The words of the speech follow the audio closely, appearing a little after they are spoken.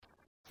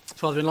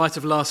Father, in light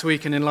of last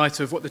week and in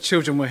light of what the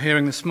children were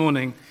hearing this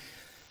morning,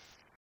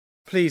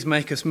 please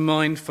make us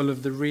mindful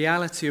of the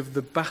reality of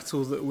the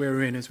battle that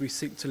we're in as we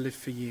seek to live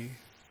for you.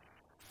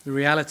 The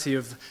reality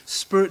of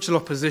spiritual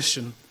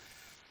opposition,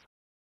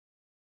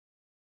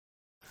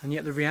 and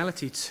yet the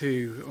reality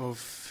too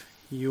of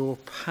your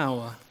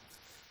power.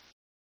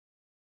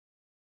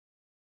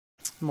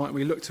 Might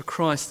we look to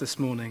Christ this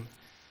morning,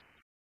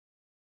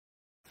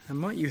 and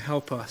might you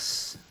help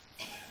us.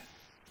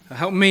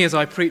 Help me as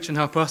I preach and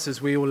help us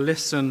as we all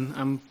listen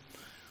and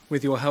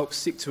with your help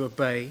seek to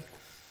obey.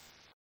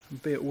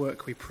 And be at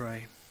work, we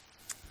pray.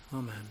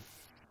 Amen.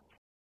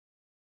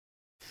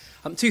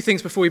 Two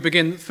things before we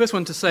begin. The first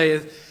one to say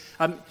is,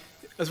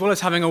 as well as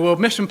having a World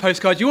Mission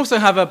postcard, you also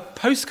have a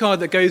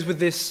postcard that goes with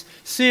this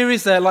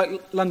series. They're like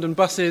London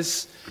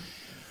buses.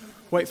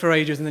 Wait for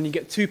ages, and then you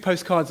get two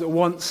postcards at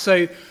once.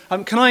 So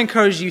can I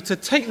encourage you to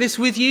take this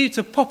with you,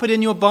 to pop it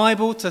in your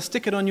Bible, to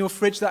stick it on your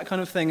fridge, that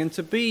kind of thing, and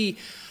to be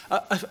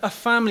a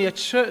family, a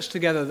church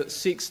together that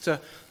seeks to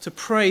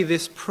pray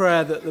this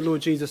prayer that the Lord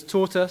Jesus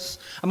taught us.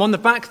 And on the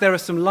back there are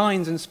some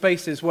lines and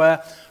spaces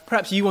where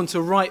perhaps you want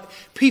to write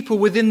people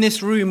within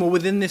this room or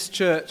within this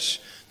church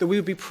that we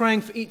would be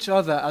praying for each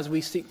other as we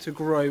seek to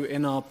grow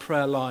in our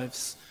prayer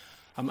lives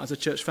as a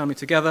church family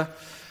together.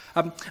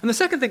 And the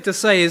second thing to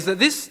say is that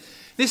this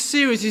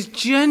series is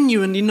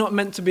genuinely not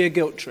meant to be a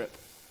guilt trip.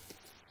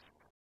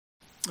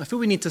 I feel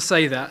we need to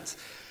say that.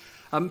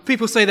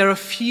 People say there are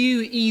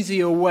few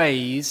easier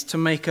ways to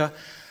make a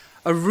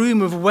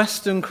room of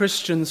Western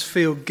Christians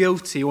feel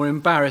guilty or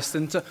embarrassed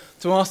than to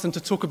ask them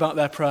to talk about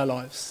their prayer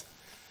lives.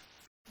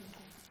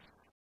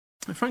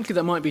 And frankly,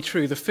 that might be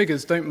true. The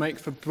figures don't make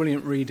for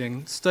brilliant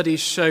reading. Studies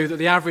show that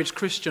the average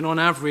Christian, on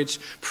average,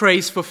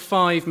 prays for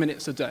 5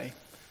 minutes a day.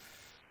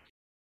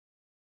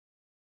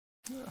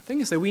 The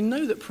thing is, though, we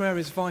know that prayer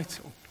is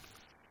vital.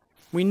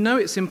 We know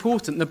it's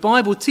important. The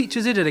Bible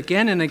teaches it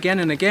again and again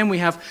and again. We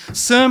have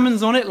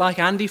sermons on it, like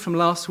Andy from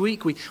last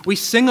week. We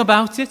sing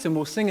about it, and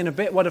we'll sing in a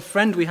bit. What a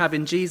friend we have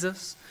in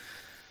Jesus.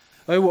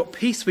 Oh, what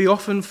peace we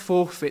often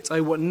forfeit.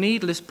 Oh, what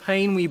needless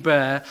pain we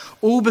bear,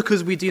 all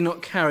because we do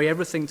not carry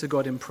everything to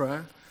God in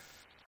prayer.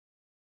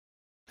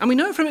 And we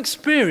know it from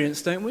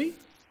experience, don't we?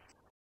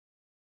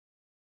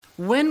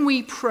 When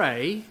we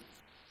pray,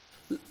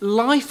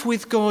 life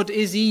with God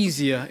is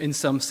easier in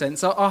some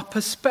sense. Our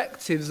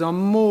perspectives are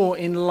more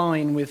in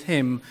line with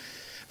Him.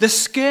 The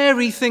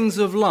scary things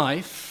of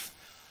life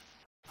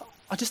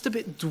are just a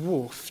bit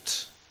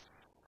dwarfed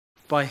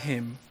by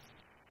Him.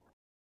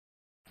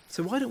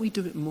 So why don't we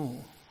do it more?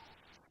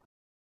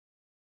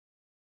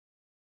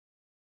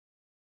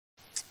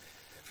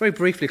 Very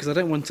briefly, because I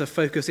don't want to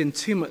focus in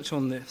too much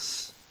on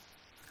this.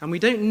 And we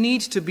don't need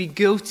to be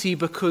guilty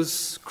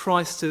because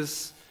Christ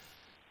has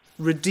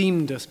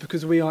redeemed us,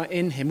 because we are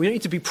in Him. We don't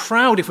need to be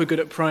proud if we're good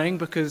at praying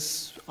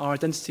because our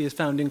identity is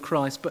found in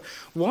Christ. But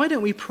why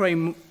don't we pray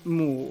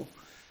more?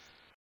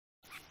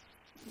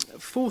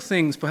 4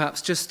 things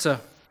perhaps, just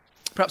to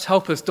perhaps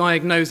help us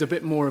diagnose a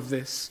bit more of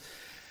this.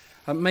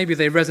 Maybe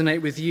they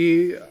resonate with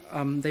you,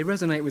 they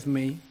resonate with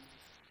me.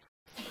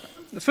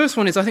 The first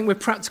one is, I think we're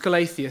practical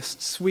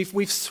atheists.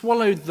 We've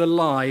swallowed the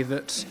lie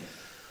that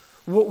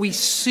what we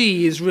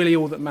see is really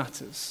all that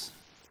matters.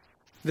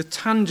 The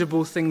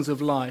tangible things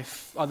of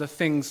life are the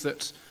things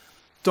that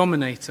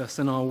dominate us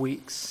in our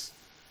weeks,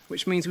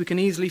 which means we can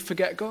easily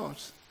forget God.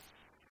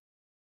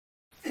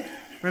 I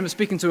remember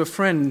speaking to a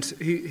friend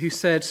who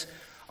said,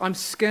 I'm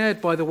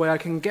scared by the way I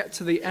can get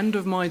to the end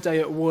of my day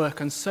at work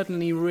and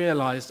suddenly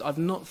realize I've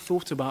not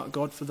thought about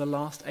God for the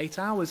last 8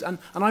 hours. And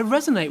I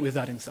resonate with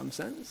that in some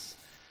sense.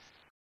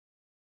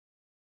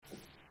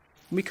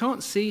 We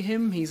can't see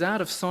Him, He's out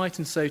of sight,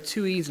 and so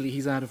too easily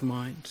He's out of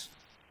mind.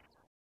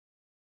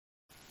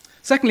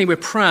 Secondly, we're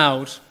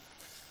proud.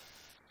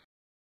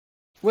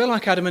 We're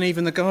like Adam and Eve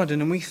in the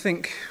garden, and we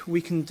think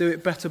we can do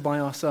it better by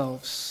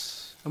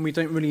ourselves, and we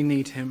don't really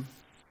need Him.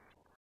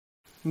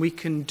 We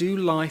can do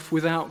life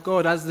without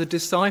God, as the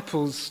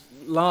disciples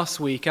last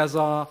week, as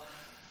our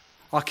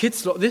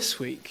kids lot this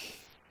week.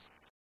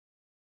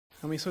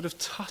 And we sort of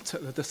tut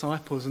at the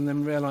disciples and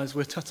then realize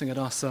we're tutting at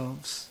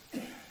ourselves.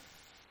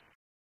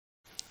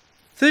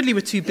 Thirdly,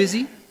 we're too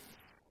busy.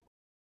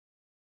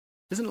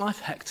 Isn't life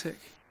hectic?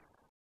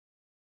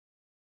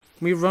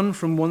 We run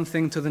from one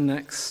thing to the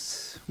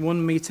next,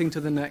 one meeting to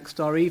the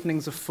next. Our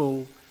evenings are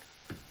full.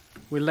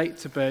 We're late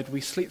to bed. We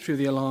sleep through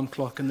the alarm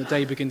clock and the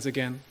day begins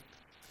again.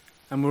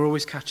 And we're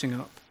always catching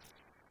up.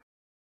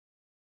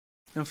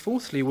 And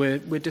fourthly,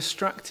 we're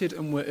distracted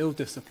and we're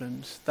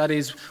ill-disciplined. That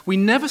is, we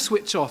never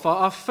switch off.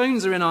 Our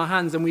phones are in our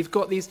hands and we've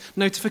got these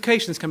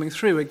notifications coming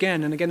through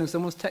again and again. And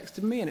someone's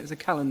texted me and it's a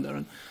calendar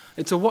and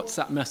it's a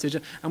WhatsApp message.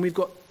 And we've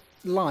got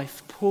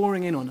life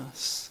pouring in on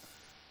us.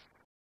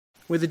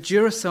 We're the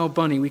Duracell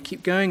bunny. We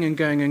keep going and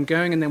going and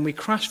going, and then we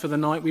crash for the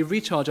night, we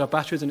recharge our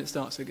batteries, and it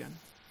starts again.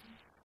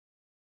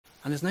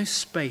 And there's no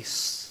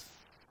space.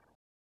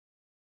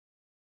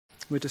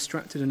 We're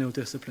distracted and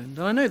ill-disciplined.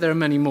 And I know there are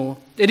many more.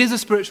 It is a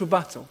spiritual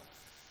battle.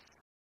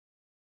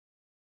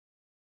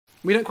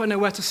 We don't quite know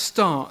where to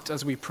start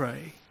as we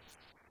pray.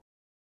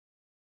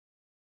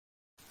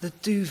 The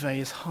duvet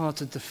is hard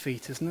to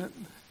defeat, isn't it?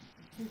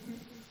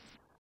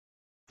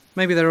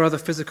 Maybe there are other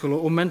physical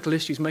or mental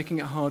issues making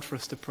it hard for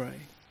us to pray.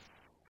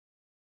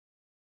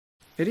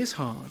 It is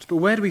hard, but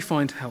where do we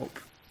find help?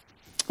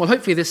 Well,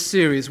 hopefully this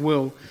series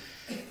will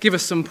give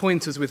us some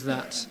pointers with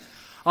that.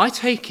 I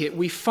take it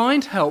we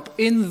find help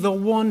in the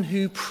one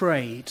who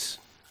prayed.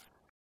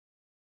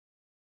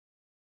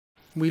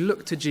 We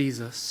look to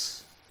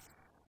Jesus.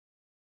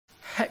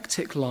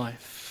 Hectic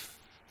life,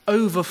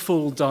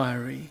 overfull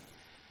diary.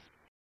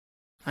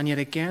 And yet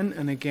again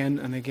and again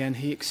and again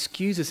he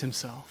excuses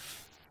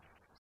himself.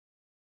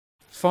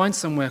 Finds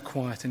somewhere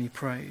quiet and he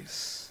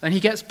prays. And he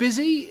gets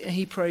busy and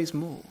he prays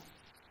more.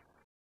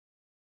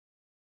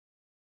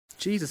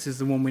 Jesus is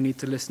the one we need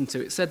to listen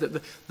to. It said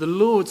that the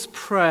Lord's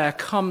Prayer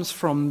comes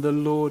from the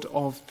Lord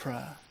of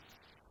prayer.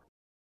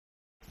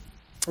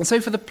 And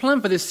so for the plan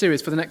for this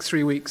series for the next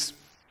 3 weeks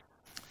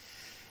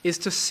is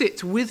to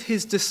sit with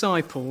his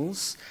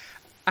disciples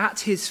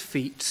at his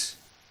feet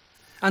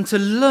and to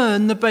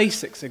learn the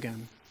basics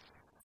again.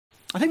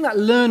 I think that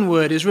learn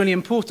word is really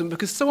important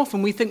because so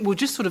often we think we'll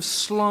just sort of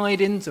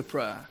slide into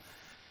prayer.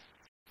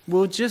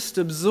 We'll just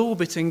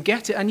absorb it and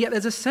get it, and yet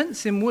there's a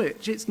sense in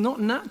which it's not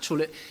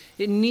natural.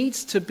 It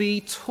needs to be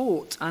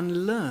taught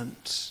and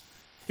learnt.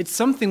 It's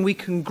something we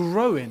can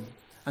grow in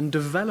and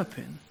develop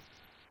in.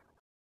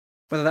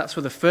 Whether that's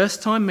for the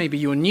first time, maybe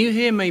you're new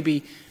here,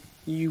 maybe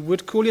you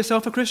would call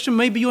yourself a Christian,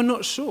 maybe you're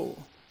not sure.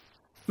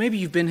 Maybe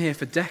you've been here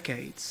for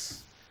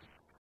decades.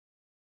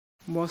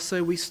 Well,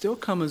 so we still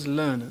come as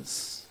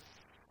learners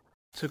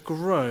to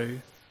grow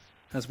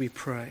as we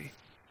pray.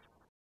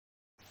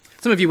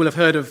 Some of you will have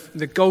heard of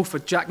the golfer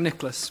Jack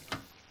Nicklaus.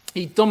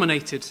 He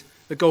dominated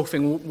the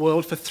golfing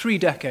world for 3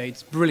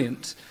 decades.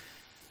 Brilliant.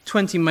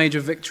 20 major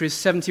victories,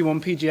 71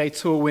 PGA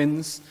Tour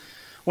wins.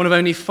 One of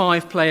only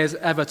 5 players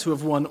ever to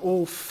have won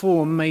all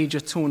 4 major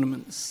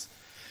tournaments.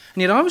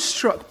 And yet I was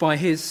struck by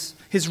his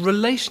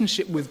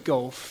relationship with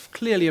golf.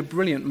 Clearly a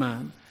brilliant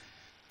man.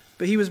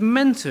 But he was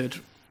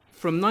mentored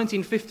from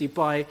 1950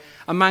 by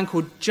a man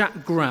called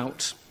Jack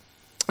Grout.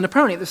 And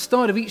apparently at the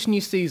start of each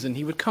new season,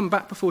 he would come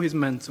back before his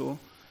mentor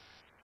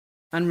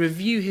and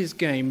review his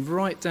game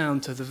right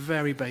down to the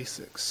very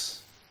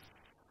basics.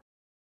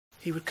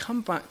 He would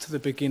come back to the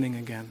beginning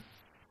again.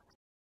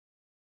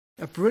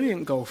 A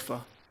brilliant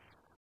golfer,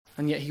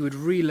 and yet he would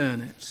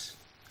relearn it.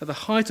 At the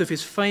height of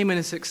his fame and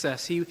his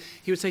success, he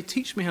would say,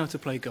 "Teach me how to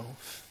play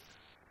golf."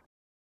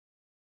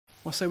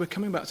 Well, so we're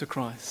coming back to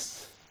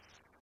Christ,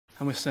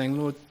 and we're saying,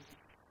 "Lord,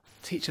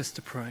 teach us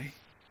to pray."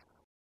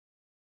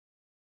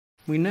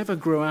 We never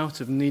grow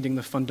out of needing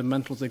the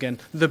fundamentals again,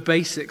 the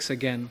basics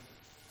again.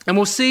 And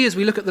we'll see as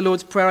we look at the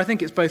Lord's Prayer, I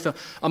think it's both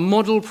a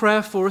model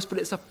prayer for us, but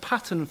it's a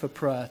pattern for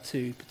prayer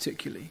too,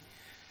 particularly.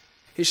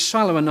 It's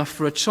shallow enough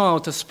for a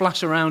child to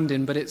splash around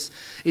in, but it's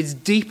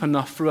deep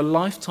enough for a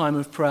lifetime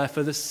of prayer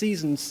for the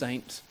seasoned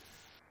saint.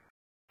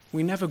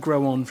 We never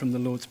grow on from the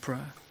Lord's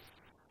Prayer.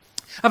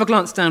 Have a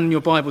glance down in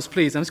your Bibles,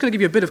 please. I'm just going to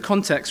give you a bit of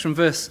context from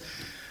verse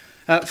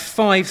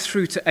 5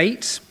 through to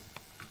 8.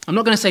 I'm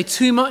not going to say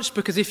too much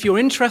because if you're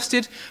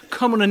interested,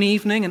 come on an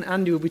evening and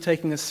Andy will be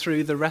taking us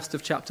through the rest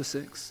of chapter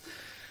 6.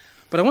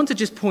 But I want to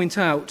just point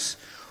out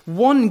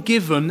 1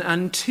 given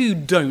and 2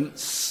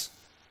 don'ts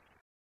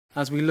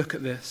as we look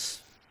at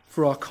this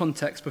for our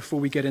context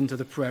before we get into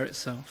the prayer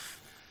itself.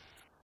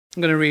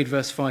 I'm going to read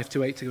verse 5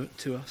 to 8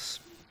 to us.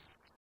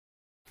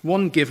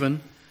 1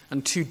 given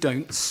and 2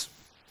 don'ts.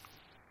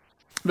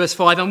 Verse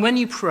 5, "And when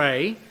you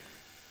pray,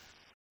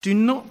 do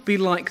not be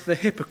like the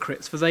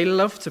hypocrites, for they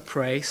love to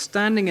pray,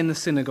 standing in the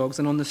synagogues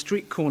and on the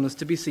street corners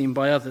to be seen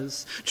by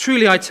others.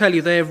 Truly I tell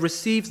you, they have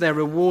received their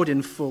reward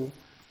in full.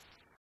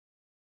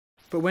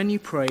 But when you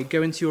pray,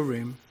 go into your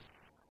room,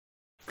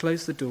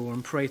 close the door,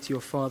 and pray to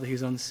your Father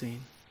who's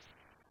unseen.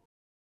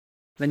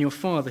 Then your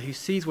Father who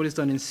sees what is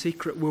done in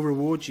secret will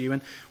reward you.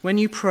 And when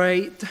you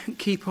pray, don't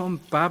keep on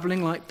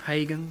babbling like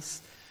pagans,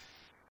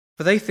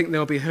 for they think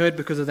they'll be heard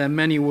because of their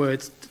many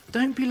words.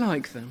 Don't be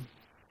like them,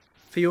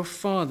 for your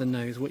Father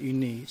knows what you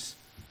need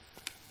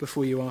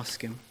before you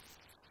ask him."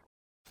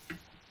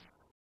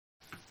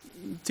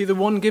 See, the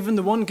one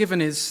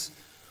given is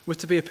we're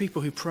to be a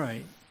people who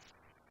pray.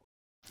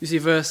 You see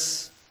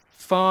verse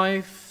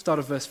 5, start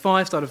of verse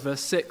 5, start of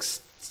verse 6,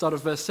 start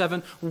of verse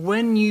 7.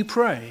 When you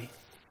pray.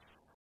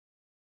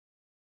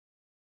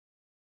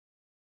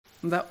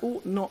 And that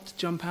ought not to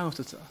jump out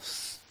at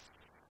us.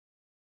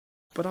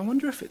 But I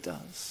wonder if it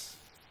does.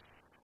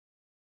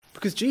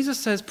 Because Jesus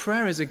says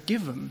prayer is a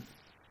given.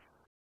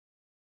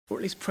 Or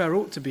at least prayer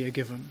ought to be a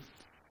given.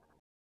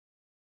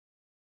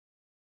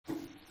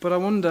 But I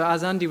wonder,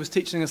 as Andy was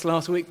teaching us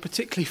last week,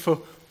 particularly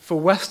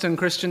for Western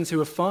Christians who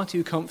are far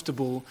too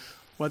comfortable,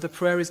 whether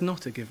prayer is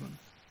not a given.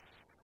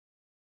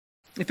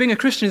 If being a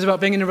Christian is about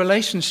being in a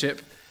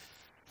relationship,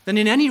 then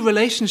in any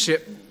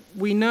relationship,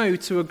 we know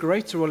to a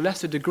greater or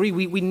lesser degree,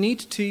 we need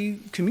to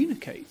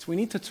communicate, we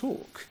need to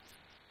talk.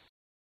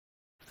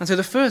 And so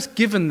the first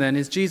given then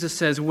is Jesus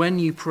says, when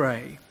you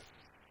pray.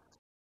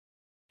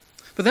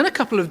 But then a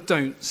couple of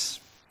don'ts.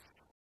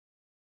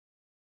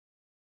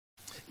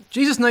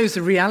 Jesus knows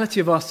the reality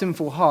of our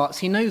sinful hearts.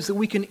 He knows that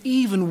we can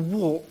even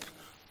warp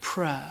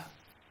prayer.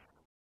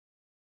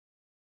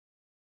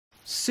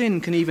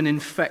 Sin can even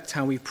infect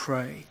how we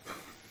pray.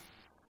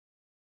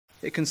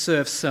 It can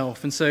serve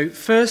self. And so,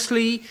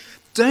 firstly,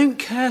 don't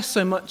care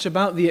so much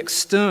about the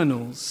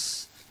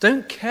externals.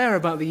 Don't care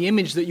about the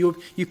image that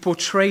you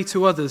portray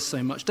to others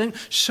so much. Don't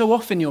show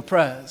off in your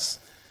prayers.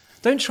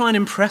 Don't try and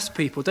impress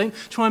people. Don't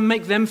try and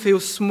make them feel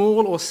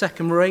small or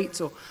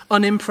second-rate or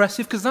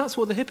unimpressive, because that's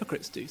what the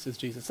hypocrites do, says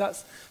Jesus.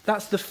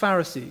 That's the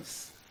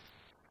Pharisees.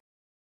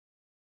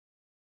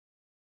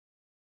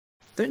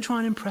 Don't try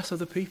and impress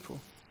other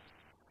people.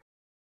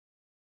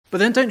 But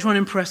then don't try and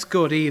impress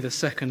God either,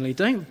 secondly.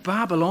 Don't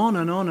babble on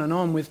and on and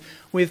on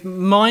with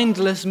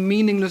mindless,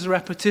 meaningless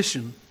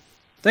repetition.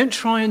 Don't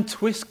try and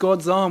twist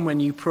God's arm when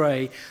you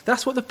pray.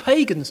 That's what the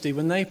pagans do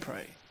when they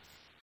pray.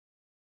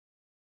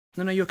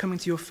 No, you're coming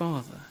to your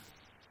Father.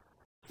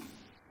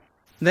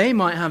 They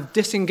might have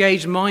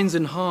disengaged minds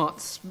and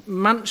hearts,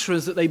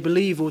 mantras that they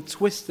believe will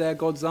twist their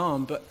God's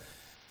arm, but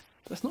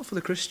that's not for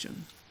the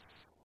Christian.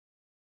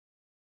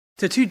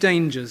 There are two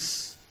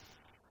dangers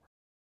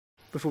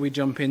before we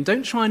jump in.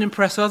 Don't try and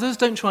impress others.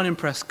 Don't try and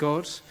impress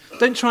God.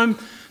 Don't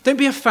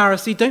be a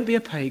Pharisee. Don't be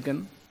a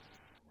pagan.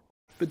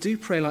 But do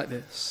pray like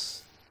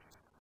this.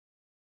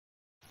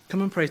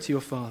 Come and pray to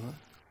your Father.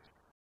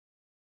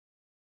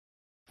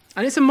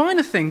 And it's a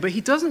minor thing, but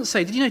he doesn't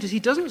say, did you notice, he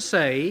doesn't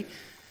say,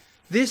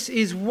 this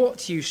is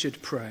what you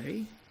should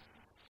pray.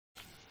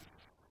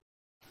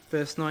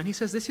 Verse 9, he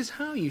says, this is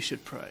how you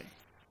should pray.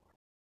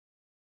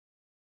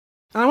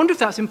 And I wonder if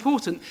that's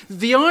important.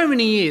 The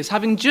irony is,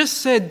 having just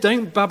said,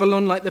 don't babble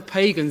on like the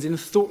pagans in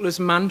thoughtless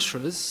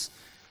mantras,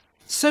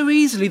 so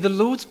easily the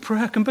Lord's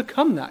Prayer can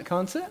become that,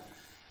 can't it? Isn't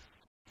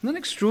that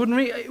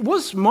extraordinary? It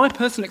was my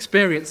personal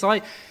experience.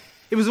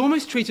 It was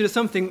almost treated as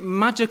something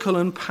magical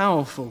and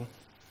powerful.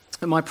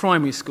 At my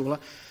primary school,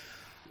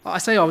 I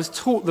say I was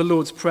taught the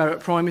Lord's Prayer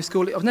at primary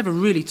school. I was never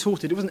really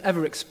taught it. It wasn't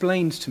ever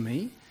explained to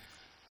me.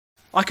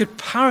 I could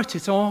parrot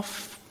it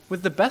off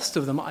with the best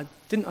of them. I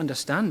didn't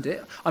understand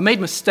it. I made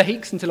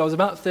mistakes until I was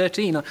about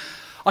 13.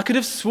 I could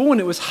have sworn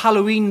it was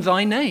Halloween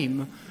thy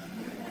name,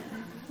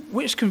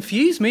 which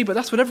confused me, but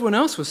that's what everyone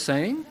else was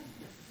saying.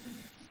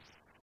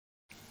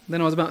 Then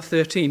I was about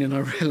 13 and I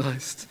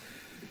realized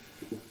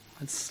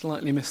I'd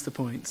slightly missed the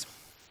point.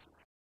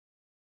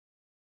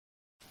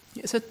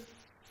 It's a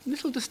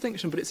little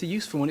distinction, but it's a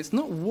useful one. It's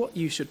not what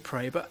you should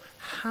pray, but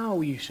how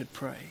you should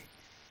pray.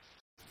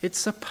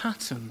 It's a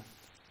pattern.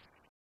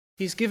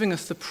 He's giving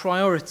us the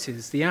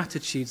priorities, the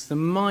attitudes, the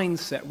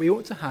mindset we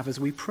ought to have as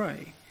we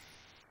pray.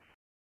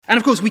 And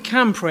of course, we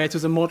can pray it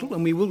as a model,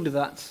 and we will do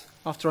that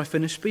after I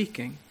finish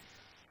speaking.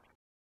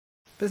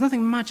 But there's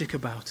nothing magic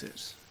about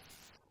it.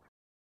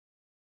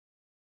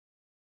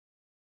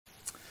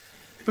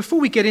 Before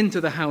we get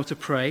into the how to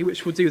pray,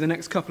 which we'll do the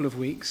next couple of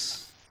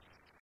weeks,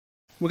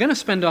 we're going to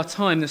spend our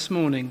time this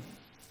morning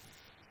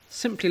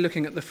simply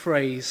looking at the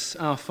phrase,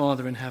 Our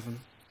Father in Heaven,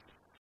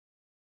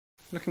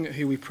 looking at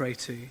who we pray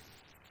to.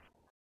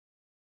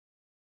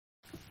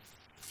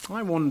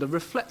 I wonder,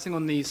 reflecting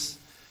on these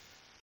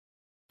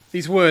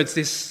words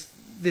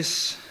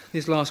this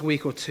last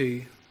week or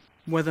two,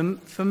 whether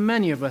for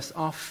many of us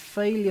our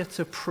failure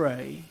to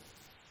pray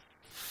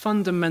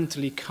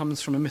fundamentally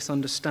comes from a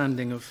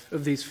misunderstanding of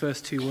these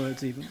first two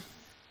words even.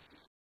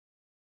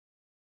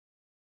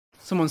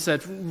 Someone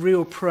said,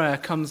 real prayer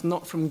comes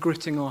not from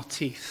gritting our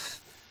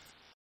teeth,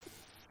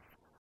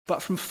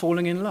 but from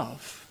falling in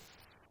love.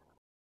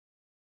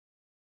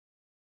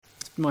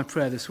 It's been my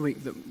prayer this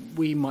week that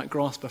we might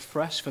grasp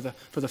afresh for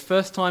the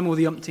first time or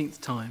the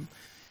umpteenth time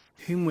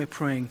whom we're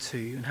praying to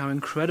and how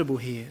incredible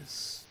he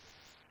is.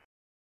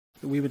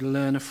 That we would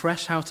learn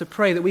afresh how to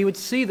pray, that we would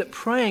see that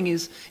praying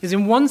is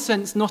in one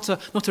sense not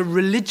a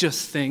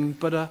religious thing,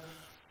 but a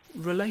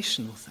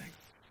relational thing.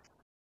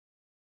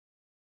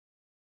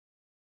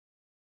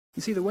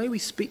 You see, the way we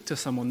speak to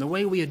someone, the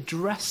way we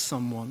address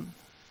someone,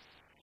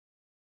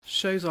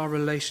 shows our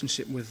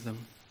relationship with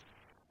them.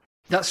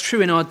 That's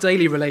true in our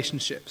daily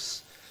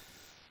relationships.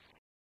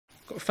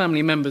 I've got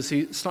family members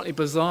who, slightly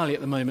bizarrely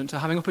at the moment, are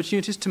having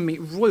opportunities to meet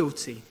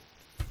royalty.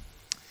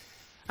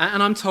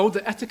 And I'm told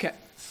that etiquette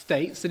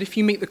states that if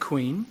you meet the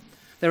Queen,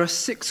 there are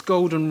 6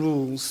 golden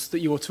rules that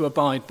you ought to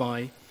abide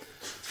by.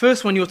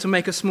 First one, you're to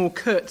make a small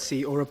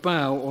curtsy or a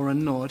bow or a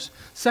nod.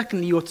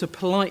 Secondly, you're to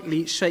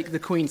politely shake the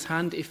Queen's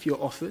hand if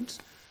you're offered.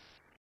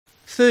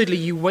 Thirdly,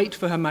 you wait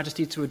for Her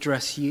Majesty to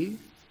address you.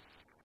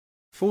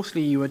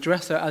 Fourthly, you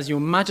address her as Your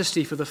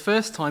Majesty for the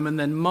first time and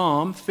then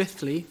Ma'am,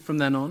 fifthly, from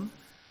then on.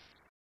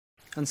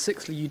 And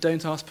sixthly, you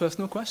don't ask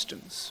personal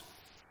questions.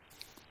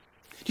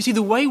 Do you see,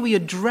 the way we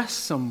address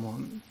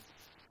someone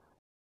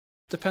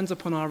depends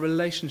upon our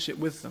relationship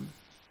with them.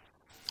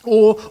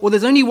 Or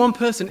there's only one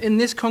person in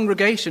this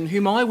congregation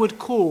whom I would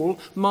call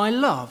my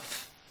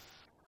love.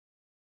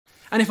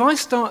 And if I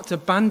start to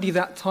bandy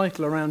that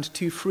title around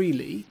too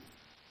freely,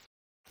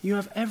 you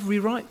have every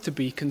right to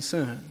be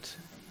concerned.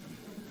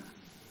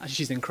 Actually,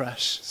 she's in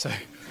crash, so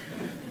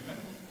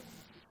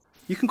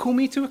you can call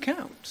me to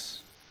account.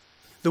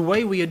 The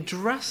way we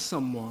address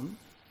someone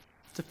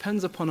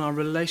depends upon our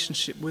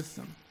relationship with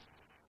them.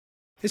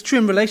 It's true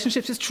in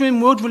relationships, it's true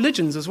in world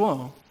religions as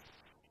well.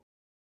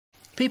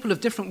 People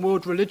of different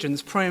world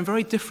religions pray in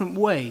very different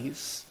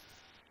ways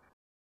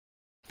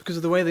because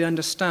of the way they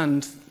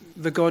understand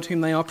the God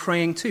whom they are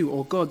praying to,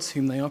 or gods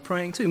whom they are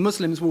praying to.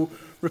 Muslims will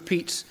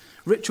repeat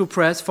ritual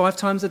prayers 5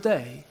 times a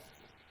day.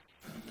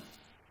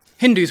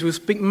 Hindus will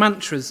speak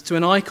mantras to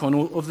an icon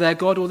of their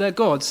god or their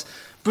gods.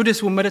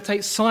 Buddhists will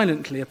meditate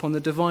silently upon the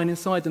divine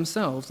inside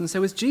themselves. And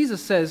so as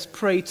Jesus says,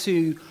 pray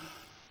to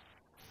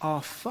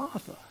our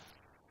Father.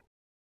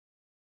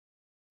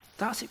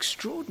 That's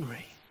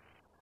extraordinary.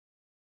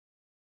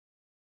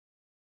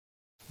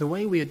 The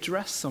way we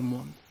address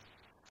someone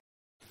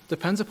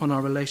depends upon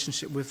our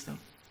relationship with them.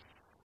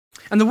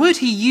 And the word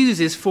he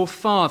uses for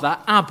father,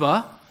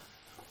 Abba,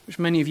 which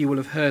many of you will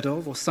have heard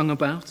of or sung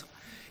about,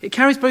 it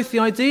carries both the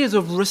ideas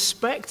of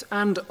respect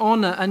and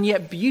honour, and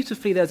yet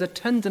beautifully there's a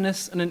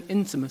tenderness and an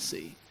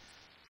intimacy.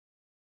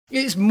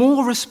 It's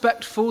more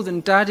respectful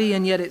than daddy,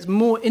 and yet it's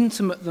more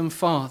intimate than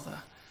father.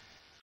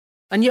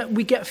 And yet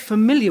we get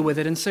familiar with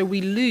it, and so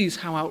we lose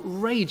how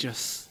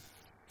outrageous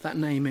that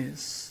name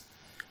is.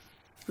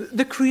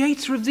 The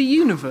creator of the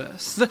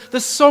universe,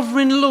 the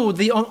sovereign Lord,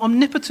 the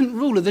omnipotent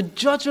ruler, the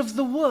judge of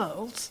the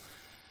world.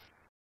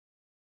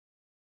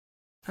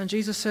 And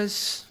Jesus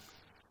says,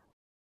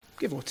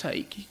 give or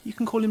take, you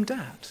can call him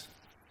Dad.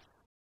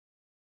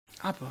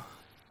 Abba.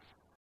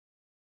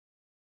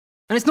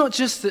 And it's not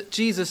just that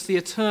Jesus, the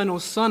eternal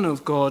Son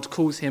of God,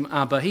 calls him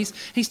Abba.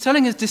 He's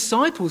telling his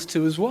disciples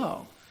to as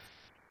well.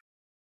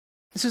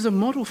 This is a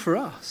model for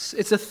us.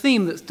 It's a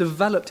theme that's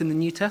developed in the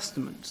New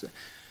Testament.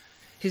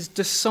 His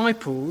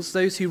disciples,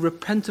 those who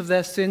repent of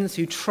their sins,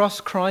 who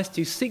trust Christ,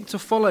 who seek to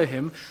follow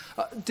him,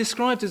 are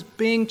described as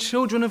being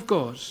children of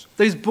God.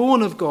 Those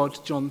born of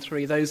God, John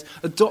 3, those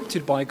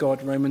adopted by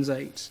God, Romans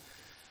 8.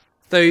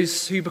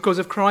 Those who, because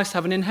of Christ,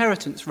 have an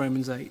inheritance,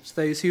 Romans 8.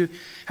 Those who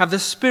have the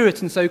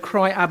Spirit and so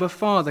cry, Abba,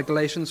 Father,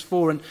 Galatians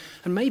 4, and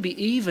maybe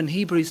even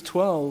Hebrews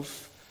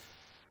 12.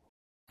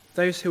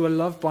 Those who are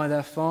loved by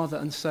their Father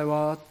and so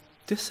are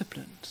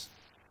disciplined.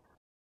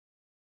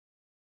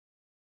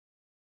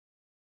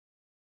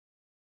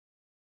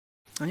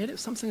 And yet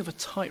it's something of a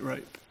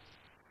tightrope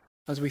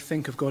as we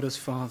think of God as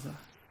Father.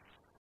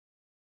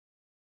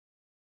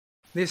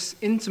 This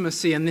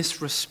intimacy and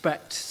this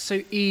respect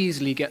so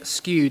easily gets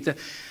skewed.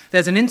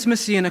 There's an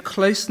intimacy and a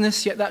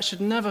closeness, yet that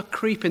should never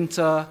creep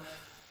into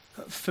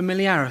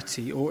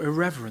familiarity or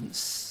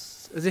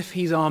irreverence, as if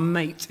he's our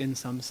mate in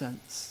some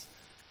sense,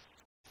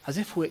 as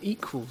if we're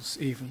equals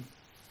even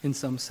in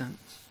some sense.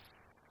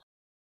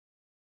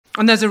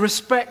 And there's a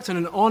respect and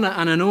an honour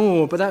and an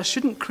awe, but that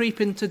shouldn't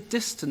creep into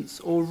distance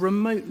or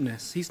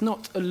remoteness. He's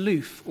not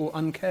aloof or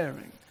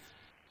uncaring.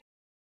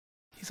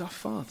 He's our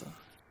Father.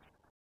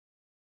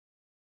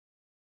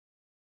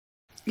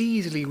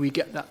 Easily we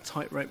get that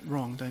tightrope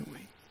wrong, don't we?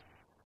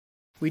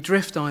 We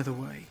drift either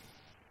way.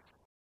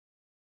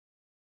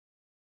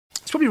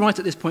 It's probably right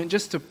at this point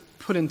just to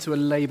put into a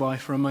lay-by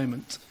for a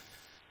moment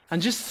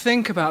and just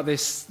think about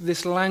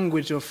this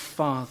language of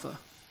Father.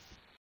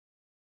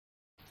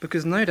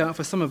 Because no doubt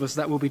for some of us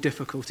that will be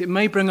difficult. It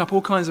may bring up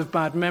all kinds of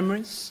bad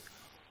memories,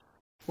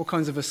 all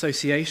kinds of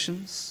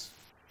associations,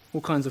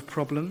 all kinds of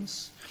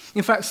problems.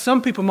 In fact,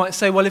 some people might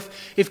say, well,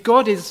 if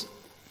God is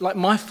like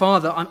my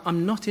Father,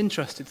 I'm not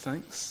interested,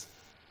 thanks.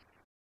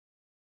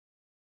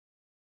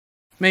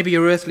 Maybe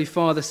your earthly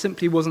father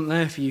simply wasn't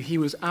there for you. He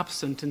was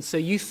absent, and so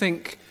you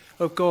think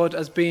of God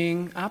as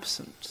being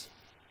absent.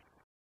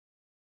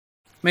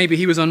 Maybe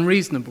he was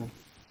unreasonable.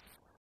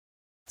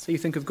 So you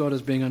think of God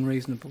as being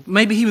unreasonable.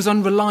 Maybe he was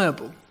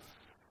unreliable.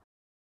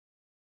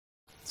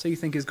 So you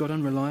think, is God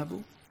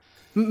unreliable?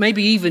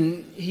 Maybe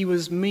even he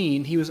was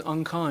mean, he was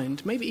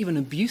unkind, maybe even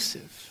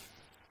abusive.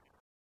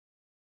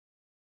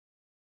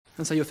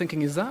 And so you're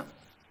thinking, is that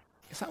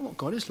what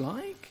God is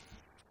like?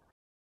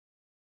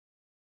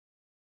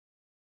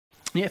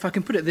 Yeah, if I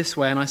can put it this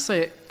way, and I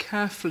say it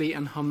carefully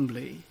and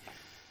humbly,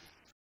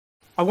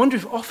 I wonder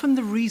if often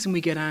the reason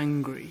we get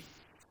angry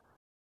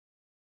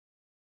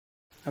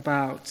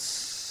about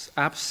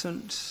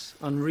absent,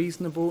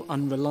 unreasonable,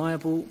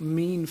 unreliable,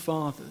 mean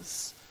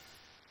fathers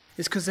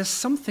is because there's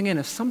something in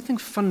us, something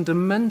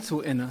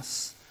fundamental in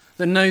us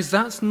that knows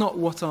that's not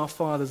what our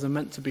fathers are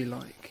meant to be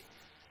like.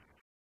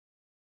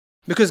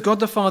 Because God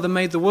the Father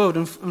made the world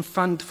and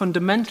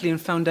fundamentally and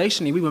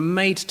foundationally we were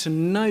made to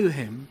know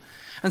him.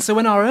 And so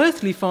when our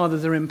earthly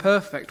fathers are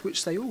imperfect,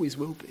 which they always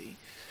will be,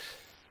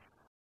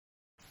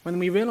 when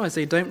we realize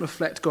they don't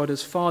reflect God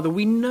as Father,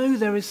 we know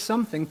there is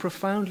something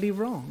profoundly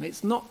wrong.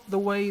 It's not the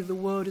way the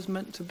world is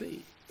meant to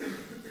be.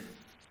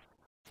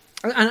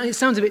 And it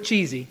sounds a bit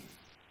cheesy,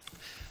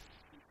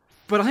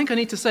 but I think I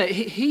need to say it.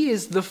 He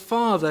is the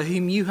Father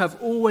whom you have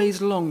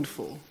always longed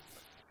for.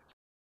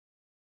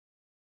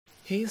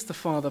 He is the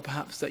Father,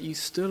 perhaps, that you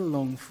still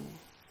long for.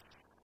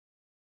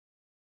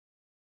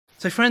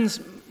 So friends,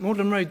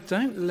 Magdalen Road,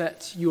 don't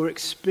let your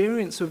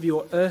experience of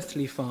your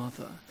earthly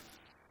father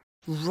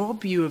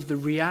rob you of the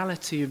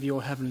reality of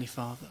your heavenly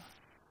Father.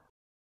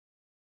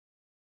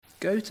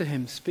 Go to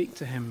him, speak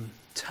to him,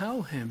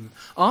 tell him,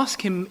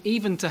 ask him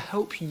even to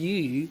help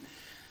you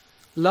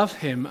love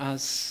him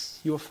as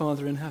your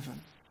Father in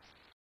heaven.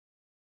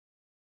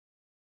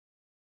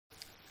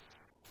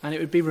 And it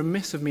would be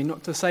remiss of me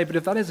not to say, but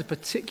if that is a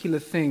particular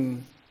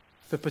thing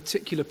for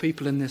particular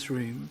people in this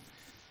room,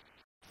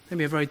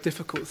 maybe a very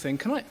difficult thing,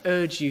 can I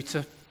urge you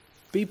to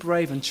be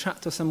brave and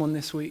chat to someone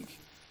this week?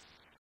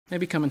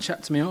 Maybe come and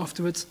chat to me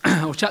afterwards,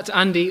 or chat to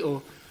Andy,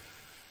 or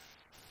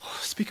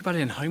speak about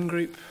it in home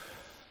group.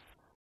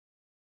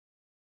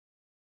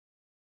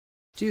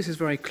 Jesus is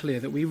very clear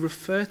that we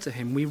refer to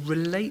him, we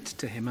relate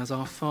to him as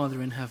our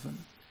Father in heaven.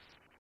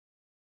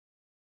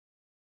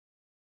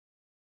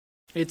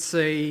 It's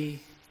a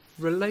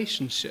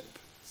relationship.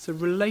 It's a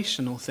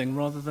relational thing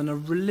rather than a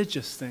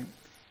religious thing.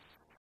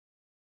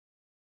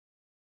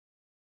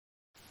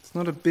 It's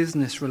not a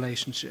business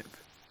relationship.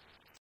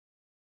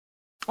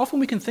 Often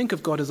we can think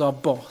of God as our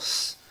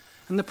boss.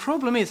 And the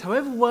problem is,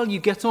 however well you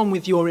get on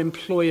with your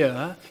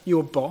employer,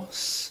 your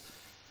boss,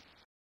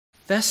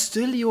 they're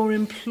still your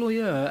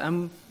employer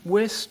and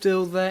we're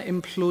still their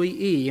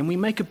employee. And we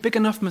make a big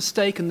enough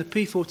mistake and the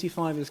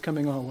P45 is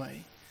coming our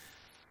way.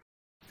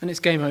 And it's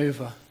game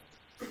over.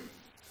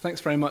 Thanks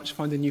very much,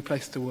 find a new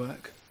place to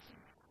work.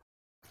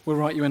 We'll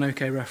write you an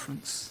OK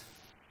reference.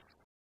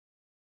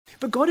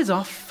 But God is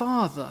our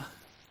Father.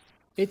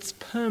 It's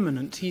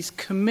permanent. He's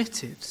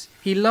committed.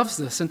 He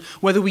loves us. And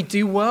whether we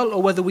do well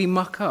or whether we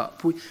muck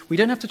up, we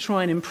don't have to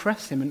try and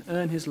impress him and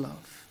earn his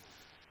love.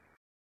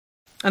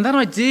 And that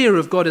idea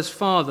of God as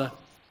Father,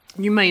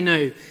 you may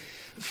know,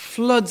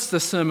 floods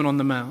the Sermon on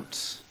the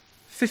Mount.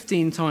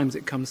 15 times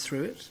it comes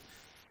through it.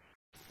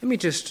 Let me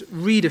just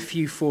read a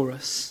few for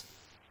us.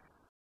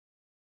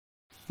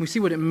 We see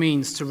what it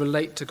means to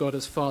relate to God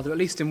as Father, at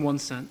least in one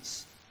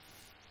sense.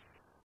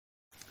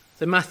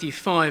 So Matthew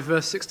 5,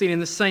 verse 16,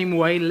 in the same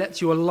way, let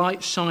your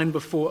light shine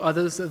before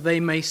others, that they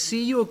may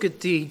see your good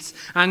deeds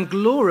and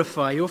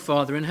glorify your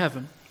Father in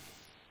heaven.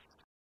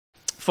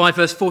 5,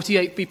 verse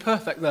 48, be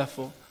perfect,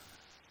 therefore,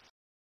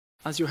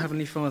 as your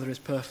heavenly Father is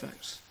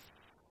perfect.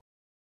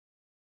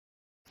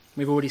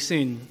 We've already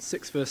seen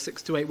 6, verse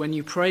 6 to 8, when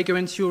you pray, go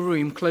into your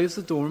room, close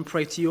the door, and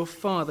pray to your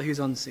Father who's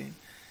unseen.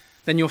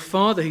 Then your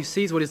Father who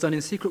sees what is done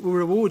in secret will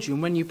reward you.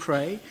 And when you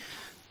pray,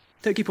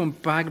 don't keep on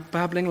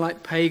babbling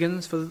like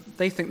pagans, for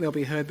they think they'll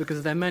be heard because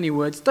of their many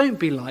words. Don't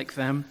be like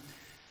them.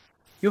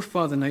 Your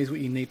Father knows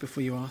what you need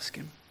before you ask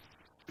him.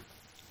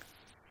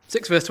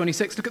 6 verse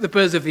 26, look at the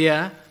birds of the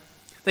air.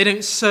 They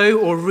don't sow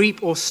or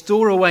reap or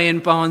store away in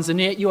barns, and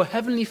yet your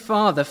heavenly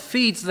Father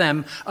feeds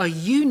them. Are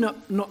you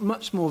not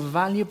much more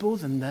valuable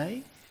than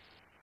they?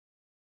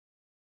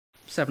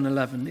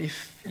 7:11,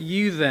 if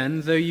you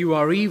then, though you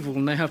are evil,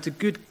 know how to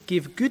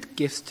give good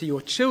gifts to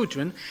your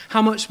children,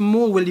 how much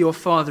more will your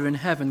Father in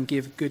heaven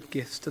give good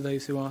gifts to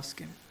those who ask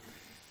him?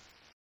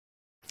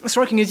 What's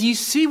striking is you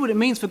see what it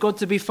means for God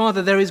to be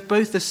Father. There is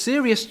both the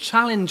serious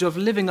challenge of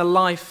living a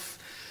life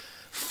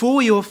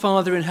for your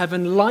Father in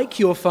heaven, like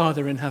your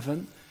Father in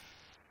heaven,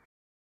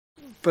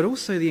 but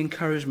also the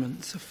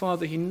encouragement. So,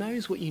 Father, he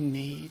knows what you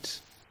need.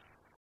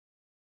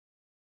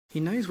 He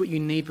knows what you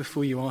need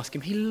before you ask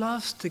him. He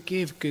loves to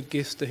give good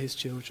gifts to his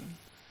children.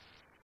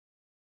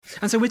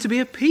 And so we're to be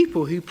a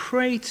people who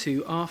pray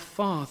to our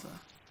Father.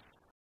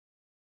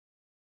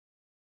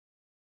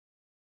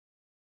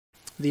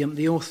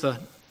 The author,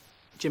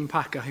 Jim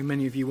Packer, who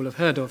many of you will have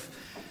heard of,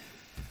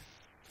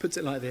 puts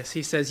it like this.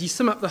 He says, you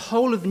sum up the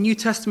whole of the New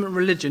Testament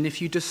religion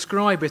if you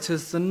describe it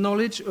as the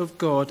knowledge of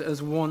God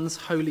as one's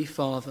Holy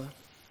Father.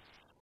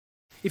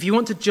 If you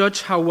want to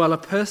judge how well a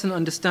person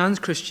understands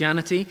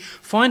Christianity,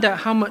 find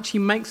out how much he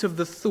makes of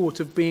the thought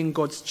of being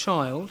God's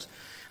child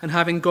and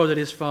having God as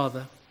his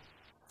Father.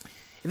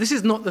 If this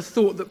is not the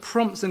thought that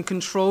prompts and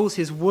controls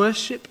his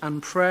worship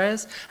and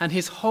prayers and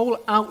his whole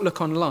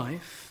outlook on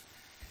life,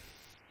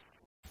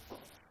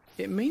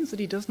 it means that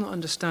he does not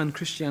understand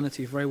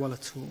Christianity very well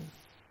at all.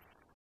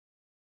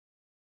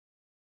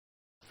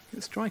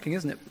 It's striking,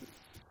 isn't it?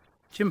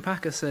 Jim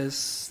Packer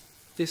says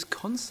this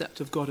concept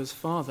of God as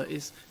Father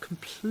is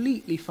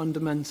completely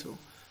fundamental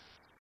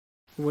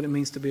for what it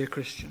means to be a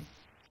Christian.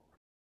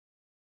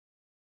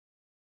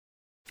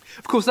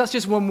 Of course, that's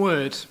just one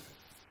word.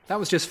 That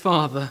was just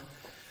Father.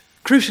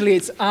 Crucially,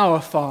 it's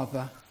our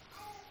Father.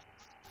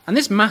 And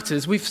this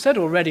matters. We've said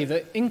already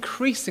that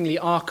increasingly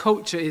our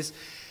culture is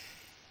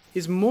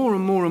more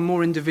and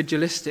more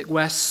individualistic,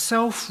 where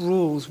self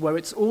rules, where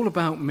it's all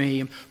about me.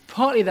 And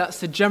partly that's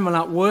the general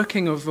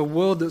outworking of a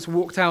world that's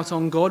walked out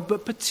on God,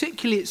 but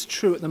particularly it's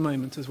true at the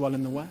moment as well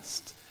in the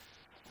West.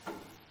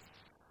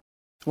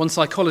 One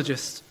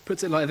psychologist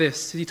puts it like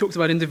this. He talks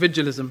about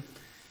individualism.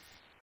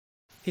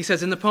 He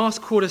says, in the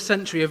past quarter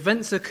century,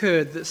 events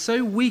occurred that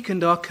so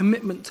weakened our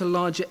commitment to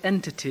larger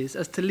entities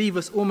as to leave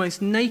us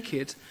almost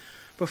naked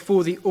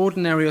before the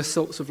ordinary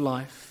assaults of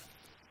life.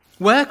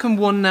 Where can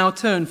one now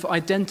turn for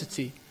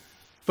identity,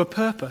 for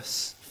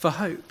purpose, for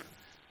hope?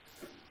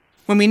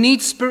 When we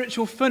need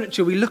spiritual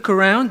furniture, we look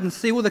around and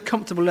see all the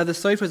comfortable leather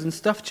sofas and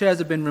stuffed chairs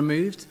have been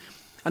removed,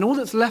 and all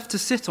that's left to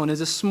sit on is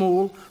a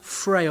small,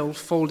 frail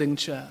folding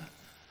chair.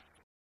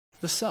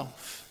 the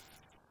self.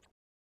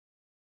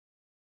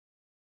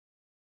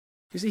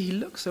 You see, he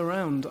looks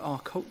around our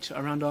culture,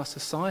 around our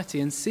society,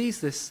 and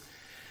sees this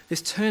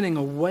turning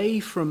away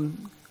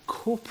from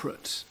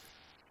corporate,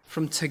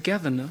 from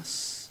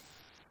togetherness,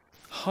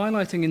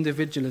 highlighting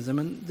individualism.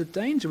 And the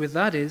danger with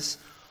that is,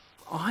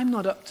 I'm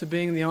not up to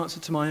being the answer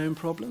to my own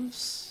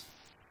problems.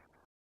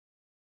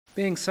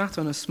 Being sat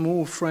on a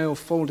small, frail,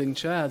 folding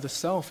chair, the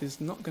self is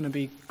not going to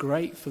be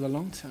great for the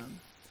long term.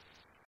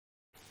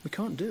 We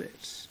can't do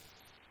it.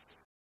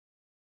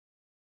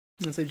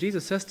 And so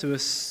Jesus says to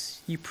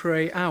us, you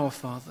pray, our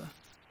Father.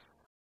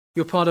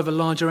 You're part of a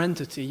larger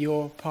entity.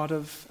 You're part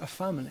of a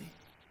family.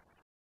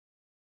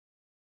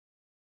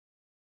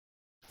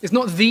 It's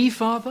not the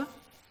Father,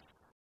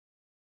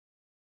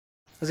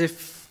 as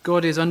if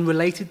God is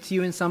unrelated to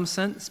you in some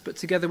sense, but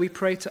together we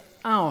pray to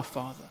our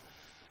Father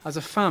as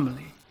a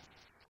family.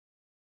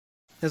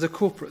 There's a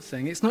corporate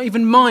thing. It's not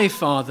even my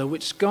Father,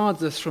 which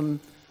guards us from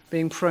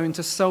being prone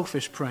to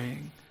selfish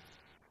praying.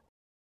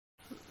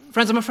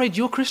 Friends, I'm afraid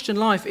your Christian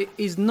life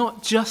is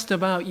not just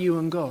about you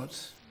and God.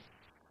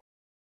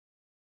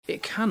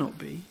 It cannot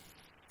be.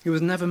 It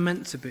was never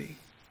meant to be.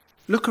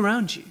 Look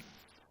around you.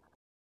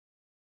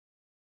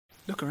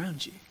 Look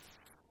around you.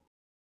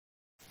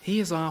 He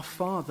is our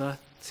Father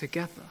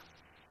together.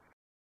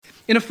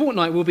 In a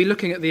fortnight, we'll be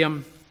looking at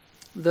the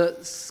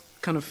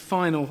kind of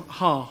final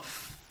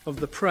half of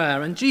the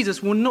prayer, and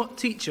Jesus will not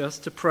teach us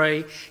to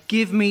pray,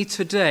 "Give me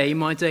today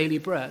my daily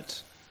bread."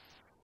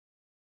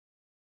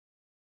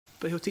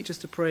 But he'll teach us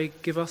to pray,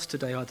 "Give us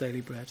today our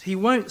daily bread." He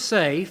won't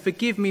say,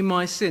 "Forgive me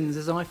my sins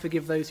as I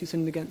forgive those who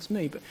sinned against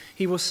me," but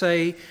he will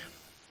say,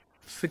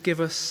 "Forgive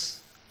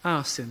us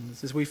our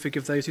sins as we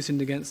forgive those who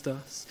sinned against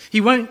us."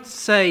 He won't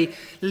say,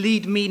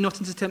 "Lead me not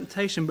into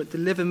temptation, but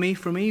deliver me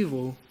from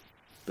evil,"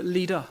 but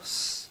lead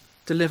us,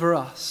 deliver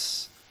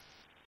us.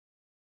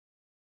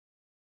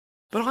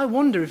 But I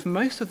wonder if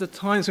most of the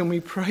times when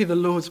we pray the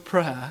Lord's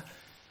Prayer,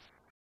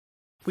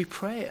 we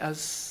pray it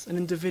as an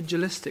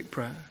individualistic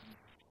prayer,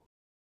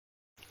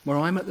 where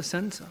I'm at the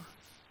centre.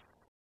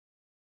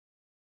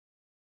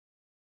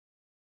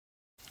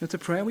 It's a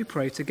prayer we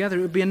pray together.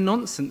 It would be a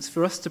nonsense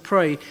for us to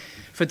pray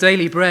for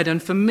daily bread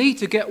and for me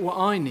to get what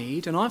I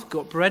need, and I've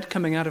got bread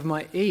coming out of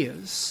my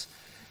ears,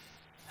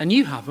 and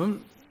you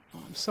haven't.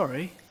 Oh, I'm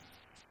sorry.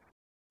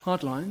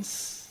 Hard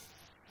lines.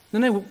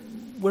 No,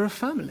 we're a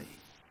family.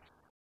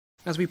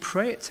 As we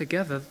pray it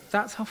together,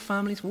 that's how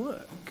families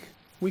work.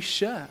 We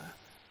share.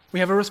 We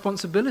have a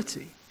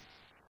responsibility.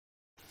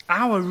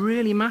 Our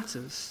really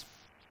matters.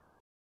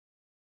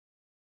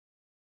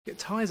 It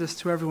ties us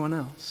to everyone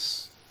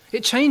else.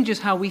 It changes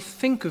how we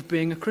think of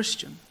being a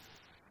Christian.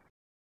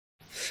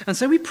 And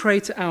so we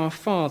pray to our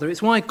Father.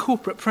 It's why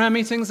corporate prayer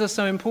meetings are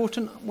so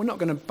important. We're not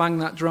going to bang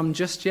that drum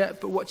just yet,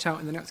 but watch out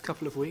in the next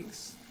couple of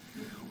weeks.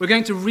 We're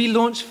going to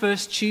relaunch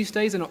First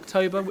Tuesdays in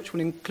October, which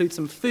will include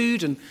some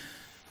food and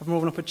have more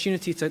of an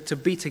opportunity to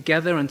be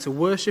together and to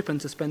worship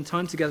and to spend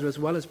time together as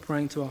well as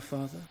praying to our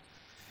Father.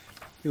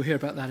 You'll hear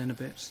about that in a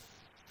bit.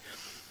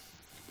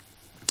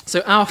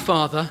 So our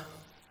Father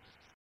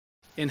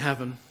in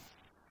heaven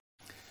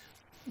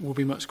will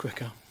be much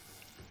quicker.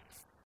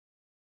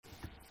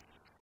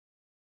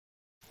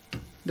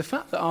 The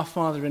fact that our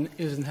Father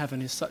is in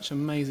heaven is such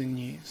amazing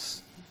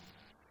news.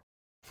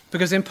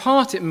 Because in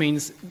part it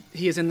means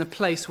he is in the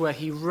place where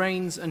he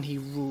reigns and he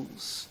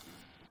rules.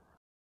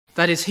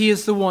 That is, he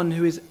is the one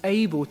who is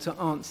able to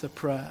answer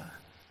prayer.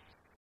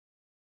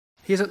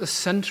 He is at the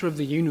center of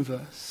the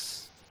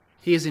universe.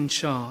 He is in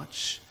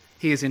charge.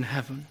 He is in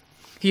heaven.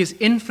 He is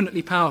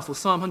infinitely powerful.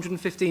 Psalm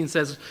 115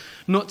 says,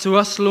 "Not to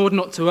us, Lord,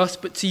 not to us,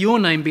 but to your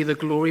name be the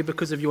glory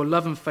because of your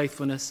love and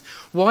faithfulness.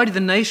 Why do the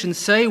nations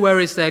say, where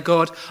is their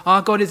God?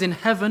 Our God is in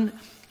heaven.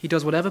 He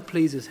does whatever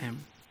pleases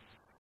him."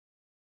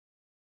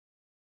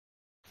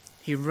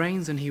 He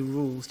reigns and he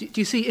rules. Do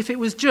you see, if it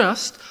was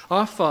just,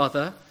 "Our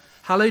Father,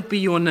 hallowed be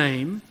your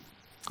name,"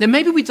 then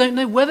maybe we don't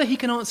know whether he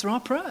can answer our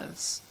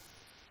prayers.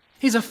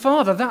 He's a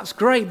father, that's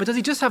great, but does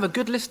he just have a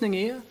good listening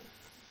ear?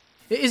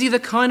 Is he the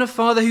kind of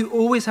father who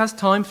always has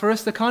time for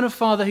us, the kind of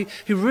father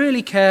who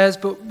really cares,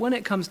 but when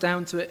it comes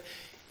down to it,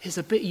 is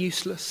a bit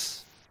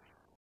useless?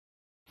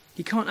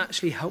 He can't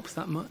actually help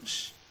that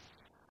much.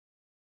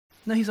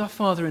 No, he's our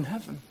Father in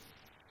heaven.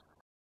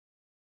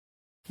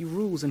 He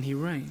rules and he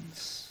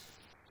reigns.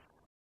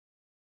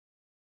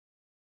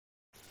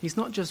 He's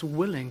not just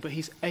willing, but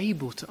he's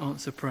able to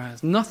answer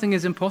prayers. Nothing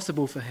is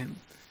impossible for him.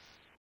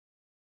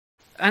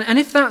 And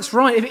if that's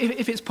right,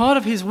 if it's part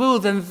of his will,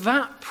 then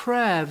that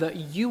prayer that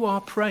you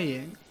are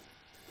praying,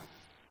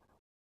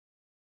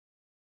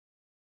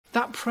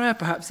 that prayer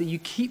perhaps that you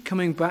keep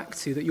coming back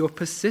to, that you're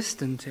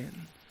persistent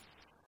in,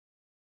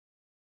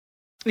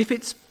 if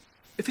it's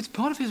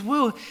part of his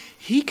will,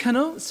 he can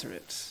answer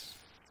it.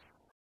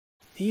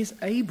 He is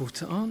able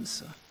to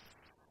answer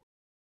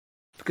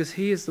because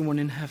he is the one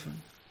in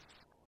heaven.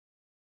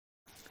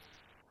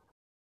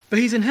 But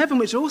he's in heaven,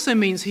 which also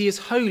means he is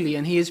holy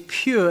and he is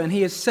pure and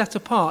he is set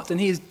apart and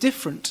he is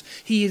different.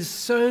 He is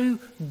so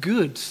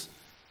good.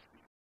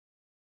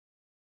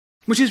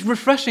 Which is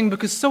refreshing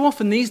because so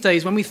often these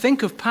days when we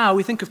think of power,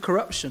 we think of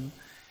corruption.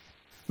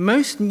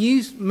 Most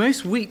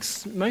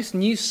weeks, most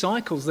news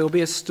cycles, there will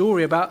be a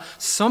story about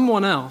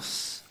someone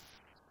else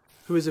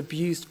who has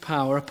abused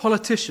power, a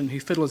politician who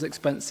fiddles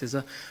expenses,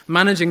 a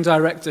managing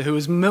director who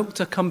has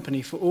milked a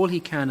company for all he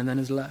can and then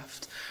has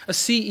left, a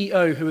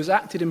CEO who has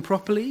acted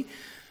improperly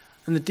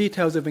and the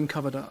details have been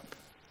covered up.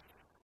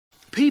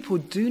 People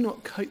do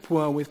not cope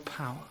well with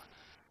power.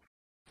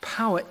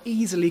 Power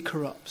easily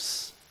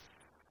corrupts.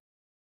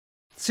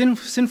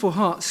 Sinful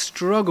hearts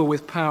struggle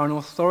with power and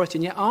authority,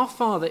 and yet our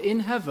Father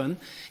in heaven,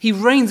 he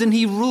reigns and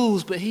he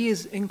rules, but he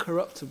is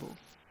incorruptible.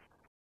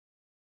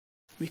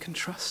 We can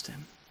trust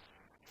him.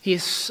 He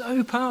is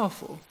so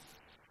powerful,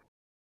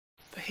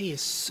 but he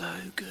is so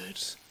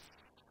good.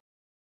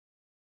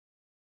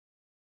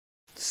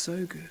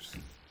 So good.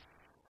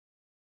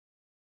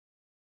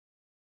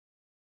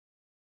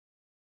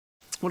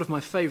 One of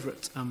my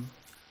favourite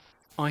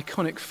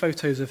iconic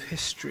photos of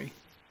history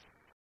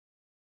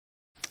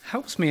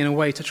helps me in a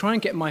way to try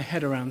and get my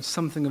head around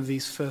something of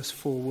these first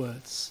 4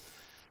 words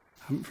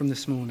from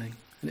this morning,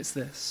 and it's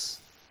this.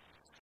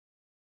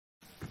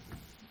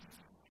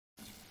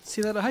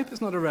 See that? I hope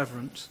it's not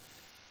irreverent,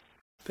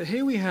 but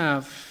here we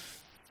have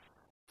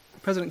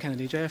President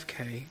Kennedy,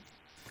 JFK,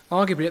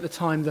 arguably at the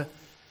time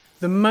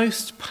the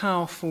most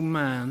powerful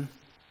man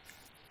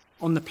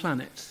on the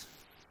planet,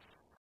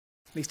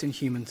 at least in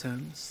human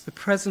terms, the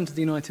President of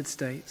the United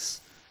States.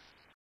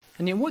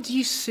 And yet what do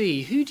you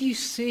see? Who do you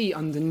see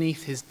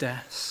underneath his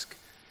desk?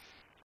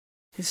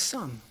 His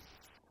son,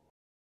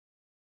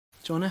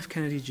 John F.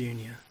 Kennedy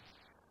Jr.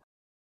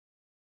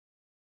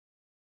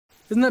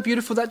 Isn't that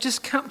beautiful? That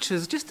just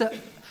captures just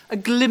a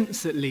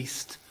glimpse at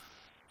least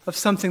of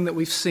something that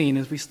we've seen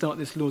as we start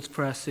this Lord's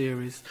Prayer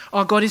series.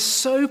 Our God is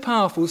so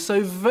powerful,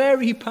 so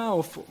very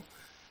powerful.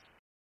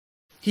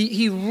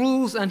 He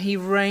rules and he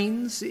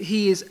reigns.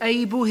 He is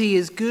able, he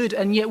is good,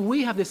 and yet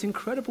we have this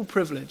incredible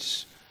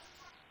privilege.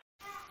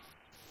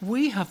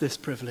 We have this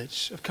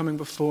privilege of coming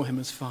before him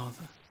as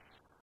Father.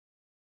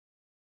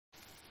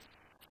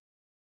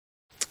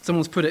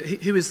 Someone's put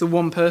it, who is the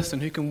one person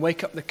who can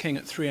wake up the king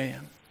at 3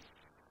 a.m.?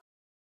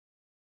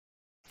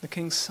 The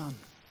king's son.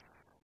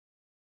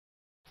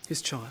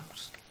 His child.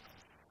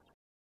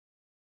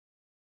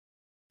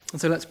 And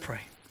so let's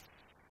pray.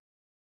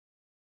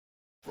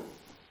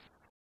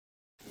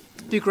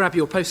 Do grab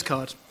your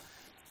postcard,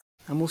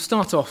 and we'll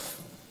start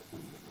off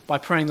by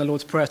praying the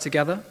Lord's Prayer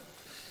together.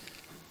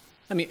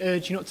 Let me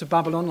urge you not to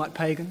babble on like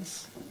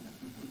pagans,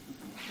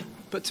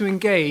 but to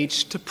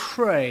engage, to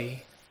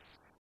pray,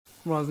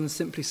 rather than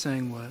simply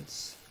saying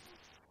words.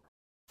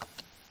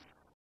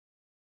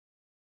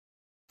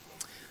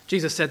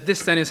 Jesus said,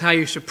 "This then is how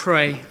you should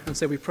pray," and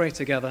so we pray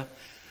together.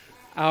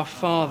 Our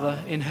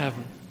Father in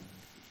heaven,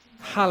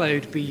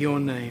 hallowed be your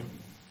name.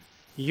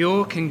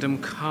 Your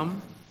kingdom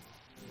come,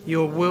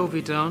 your will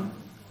be done,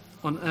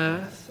 on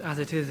earth as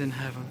it is in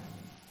heaven.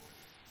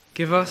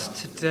 Give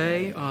us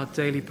today our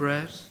daily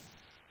bread,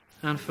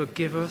 and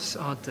forgive us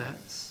our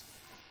debts,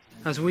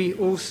 as we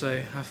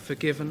also have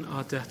forgiven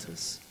our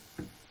debtors.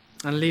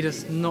 And lead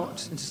us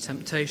not into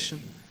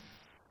temptation,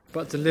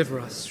 but deliver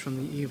us from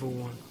the evil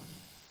one.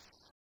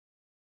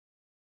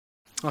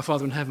 Our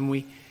Father in heaven,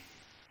 we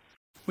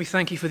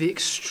thank you for the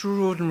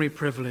extraordinary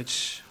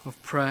privilege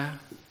of prayer.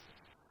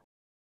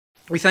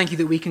 We thank you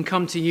that we can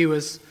come to you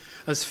as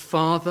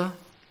Father,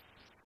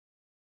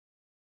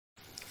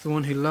 the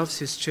one who loves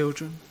his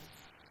children.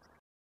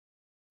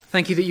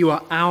 Thank you that you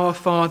are our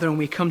Father and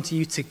we come to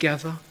you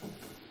together.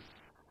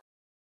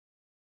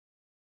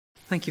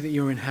 Thank you that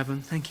you're in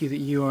heaven. Thank you that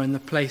you are in the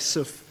place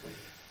of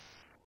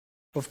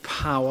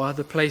power,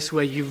 the place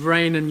where you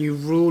reign and you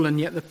rule, and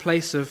yet the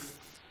place of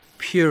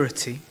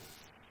purity.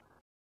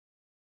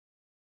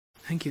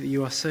 Thank you that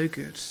you are so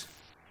good.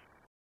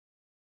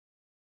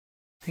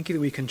 Thank you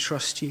that we can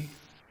trust you.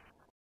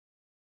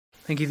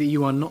 Thank you that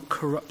you are not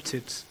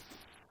corrupted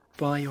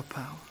by your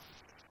power.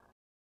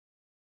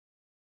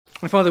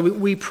 And Father,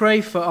 we pray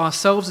for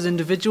ourselves as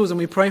individuals, and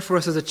we pray for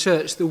us as a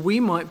church, that we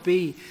might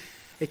be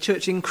a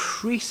church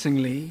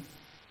increasingly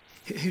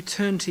who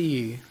turn to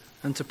you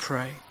and to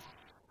pray.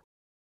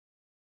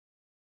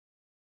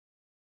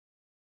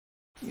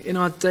 In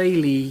our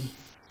daily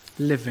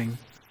living,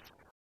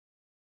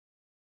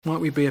 might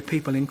we be a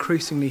people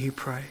increasingly who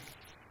pray.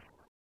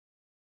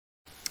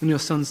 In your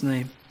Son's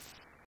name,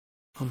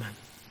 amen.